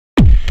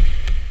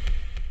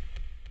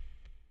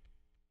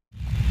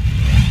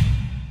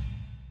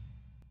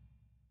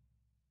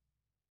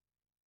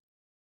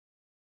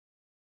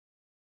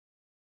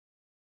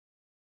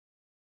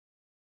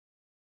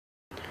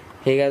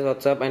Hey guys,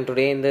 what's up? And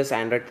today in this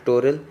Android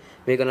tutorial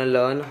we're gonna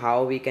learn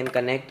how we can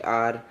connect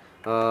our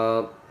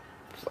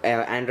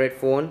Android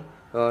phone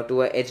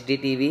to a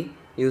HDTV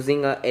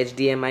using a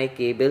HDMI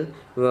cable.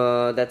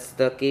 That's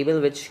the cable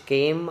which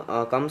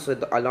comes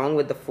with along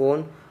with the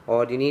phone,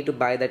 or you need to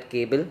buy that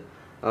cable.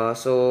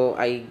 So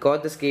I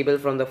got this cable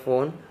from the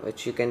phone,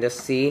 which you can just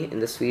see in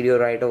this video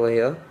right over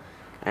here,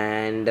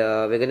 and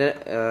we're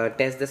gonna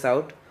test this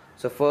out.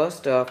 So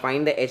first,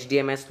 find the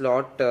HDMI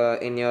slot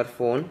in your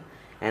phone,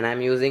 and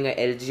I'm using a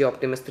LG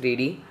Optimus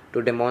 3D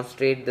to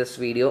demonstrate this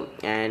video.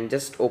 And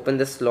just open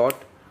the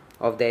slot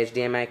of the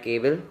HDMI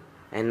cable,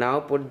 and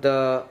now put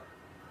the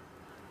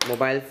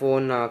mobile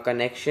phone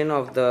connection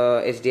of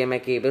the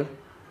HDMI cable.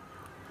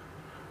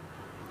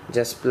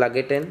 Just plug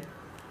it in.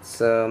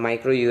 It's a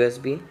micro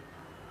USB.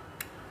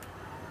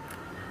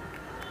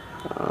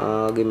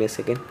 Give me a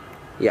second.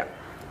 Yeah,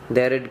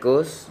 there it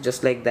goes,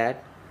 just like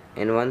that.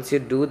 And once you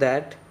do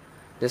that,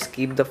 just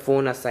keep the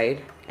phone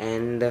aside,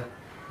 and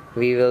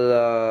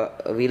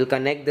we'll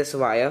connect this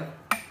wire,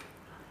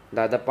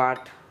 the other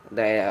part,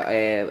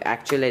 the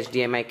actual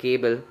HDMI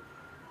cable,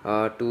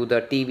 to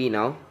the TV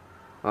now.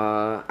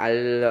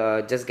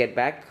 I'll just get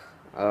back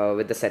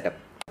with the setup.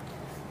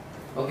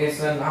 Okay,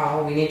 so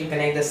now we need to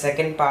connect the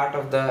second part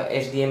of the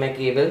HDMI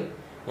cable,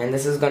 and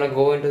this is gonna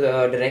go into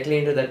directly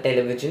into the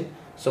television.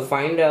 So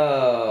find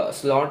a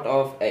slot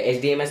of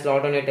HDMI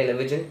slot on your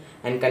television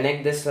and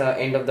connect this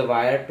end of the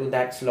wire to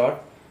that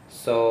slot.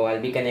 So I'll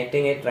be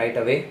connecting it right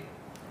away.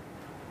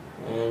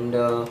 And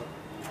okay,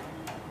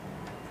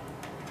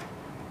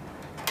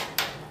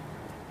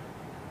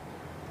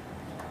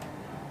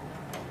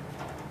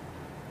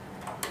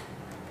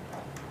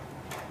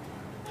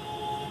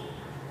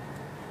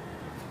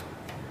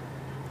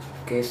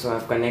 so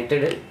I've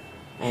connected it,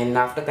 and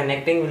after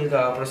connecting we'll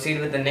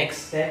proceed with the next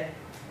step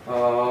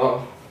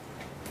of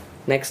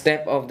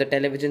the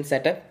television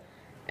setup,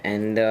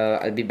 and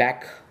I'll be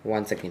back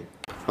once again.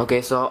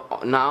 Okay, so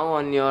now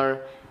on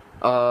your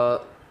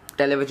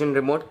television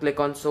remote, click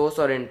on source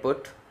or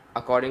input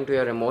according to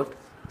your remote.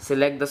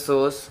 Select the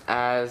source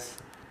as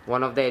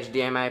one of the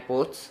HDMI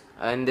ports.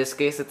 In this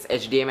case it's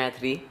HDMI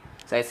 3,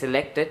 so I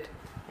select it,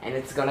 and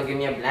it's gonna give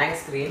me a blank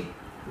screen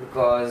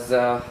because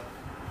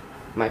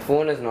my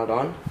phone is not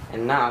on,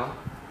 and now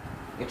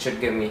it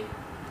should give me.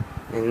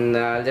 And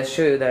I'll just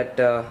show you that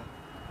the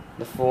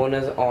phone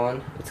is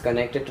on, it's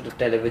connected to the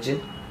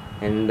television,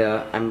 and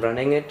I'm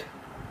running it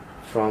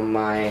from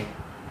my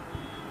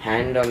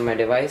hand on my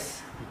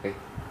device. Okay,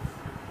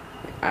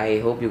 I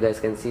hope you guys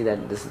can see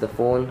that this is the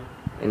phone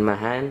in my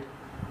hand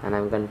and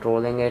I'm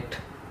controlling it.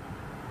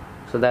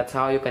 So that's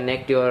how you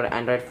connect your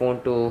Android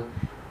phone to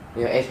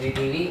your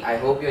HDTV. I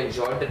hope you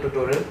enjoyed the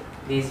tutorial.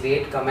 Please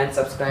rate, comment,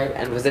 subscribe,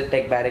 and visit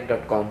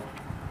techbarrack.com.